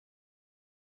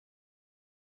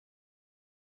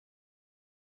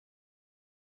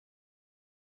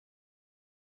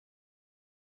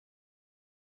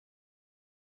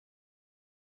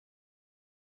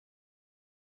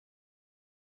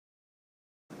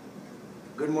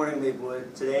Good morning,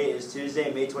 Maplewood. Today is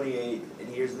Tuesday, May 28th, and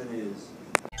here's the news.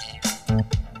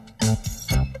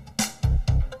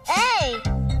 Hey!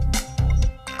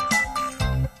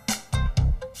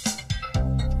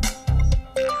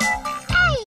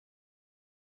 Hey!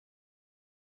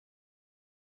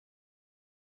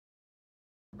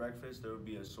 For breakfast, there will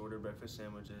be assorted breakfast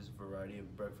sandwiches, variety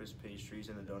of breakfast pastries,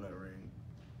 and a donut ring.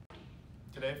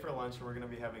 Today for lunch, we're going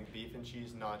to be having beef and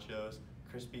cheese nachos,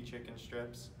 crispy chicken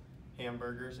strips,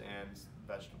 hamburgers, and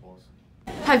vegetables.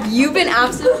 Have you been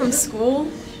absent from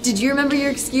school? Did you remember your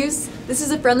excuse? This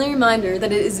is a friendly reminder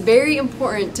that it is very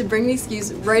important to bring the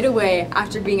excuse right away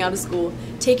after being out of school.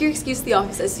 Take your excuse to the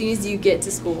office as soon as you get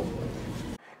to school.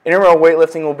 Intramural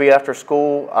weightlifting will be after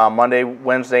school Monday,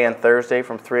 Wednesday, and Thursday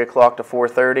from 3 o'clock to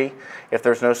 4:30. If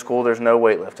there's no school, there's no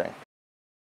weightlifting.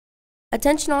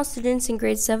 Attention all students in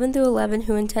grades 7 through 11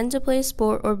 who intend to play a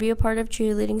sport or be a part of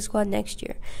cheerleading squad next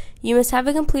year. You must have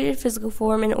a completed physical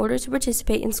form in order to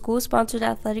participate in school-sponsored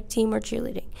athletic team or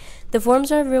cheerleading. The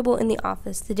forms are available in the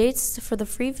office. The dates for the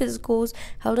free physicals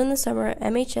held in the summer at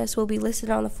MHS will be listed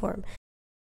on the form.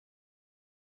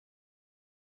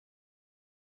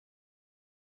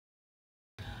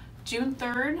 June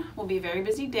 3rd will be a very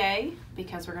busy day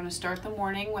because we're going to start the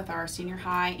morning with our senior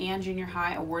high and junior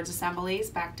high awards assemblies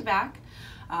back to back.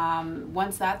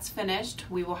 Once that's finished,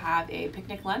 we will have a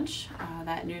picnic lunch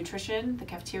that nutrition, the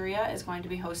cafeteria, is going to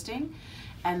be hosting.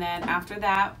 And then after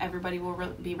that, everybody will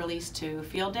be released to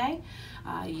field day.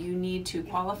 You need to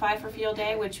qualify for field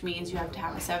day, which means you have to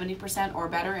have a 70% or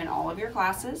better in all of your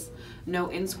classes, no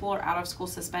in-school or out-of-school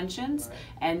suspensions,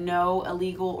 and no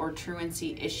illegal or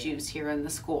truancy issues here in the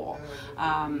school.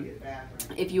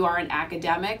 If you are an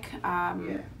academic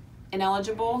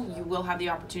ineligible, you will have the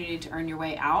opportunity to earn your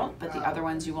way out, but the other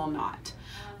ones you will not.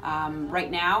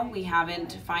 Right now, we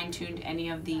haven't fine-tuned any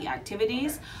of the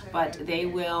activities, but they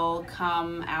will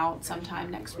come out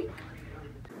sometime next week.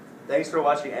 Thanks for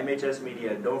watching MHS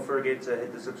Media. Don't forget to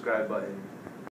hit the subscribe button.